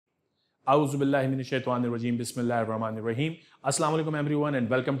Auzubillahiminashaitanirrajim. Bismillahirrahmanirrahim. Assalamu alaikum everyone and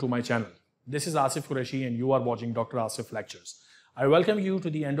welcome to my channel. This is Asif Qureshi and you are watching Dr Asif Lectures. I welcome you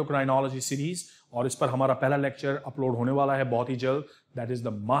to the Endocrinology series और इस पर हमारा पहला lecture upload होने वाला है बहुत ही जल्द. That is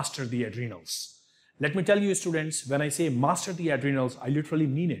the Master the Adrenals. Let me tell you students, when I say master the adrenals, I literally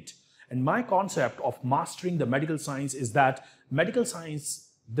mean it. And my concept of mastering the medical science is that medical science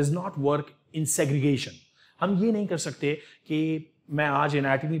does not work in segregation. हम ये नहीं कर सकते कि मैं आज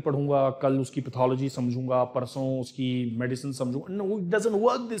anatomy पढ़ूंगा, कल उसकी पैथोलॉजी समझूंगा, परसों उसकी medicine समझूंगा. No, it doesn't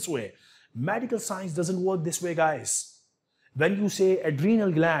work this way. Medical science doesn't work this way, guys. When you say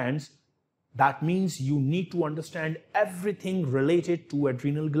adrenal glands, that means you need to understand everything related to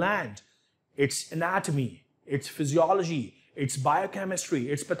adrenal gland. Its anatomy, its physiology, its biochemistry,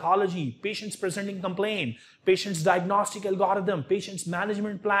 its pathology, patient's presenting complaint, patient's diagnostic algorithm, patient's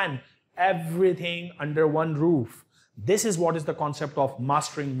management plan, everything under one roof. This is what is the concept of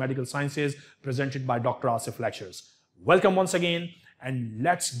mastering medical sciences presented by Dr. Asif Lectures. Welcome once again and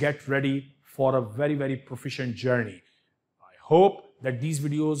let's get ready for a very proficient journey. I hope that these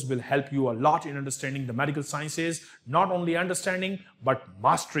videos will help you a lot in understanding the medical sciences, not only understanding but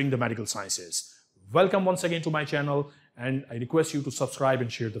mastering the medical sciences. Welcome once again to my channel and I request you to subscribe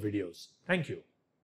and share the videos. Thank you.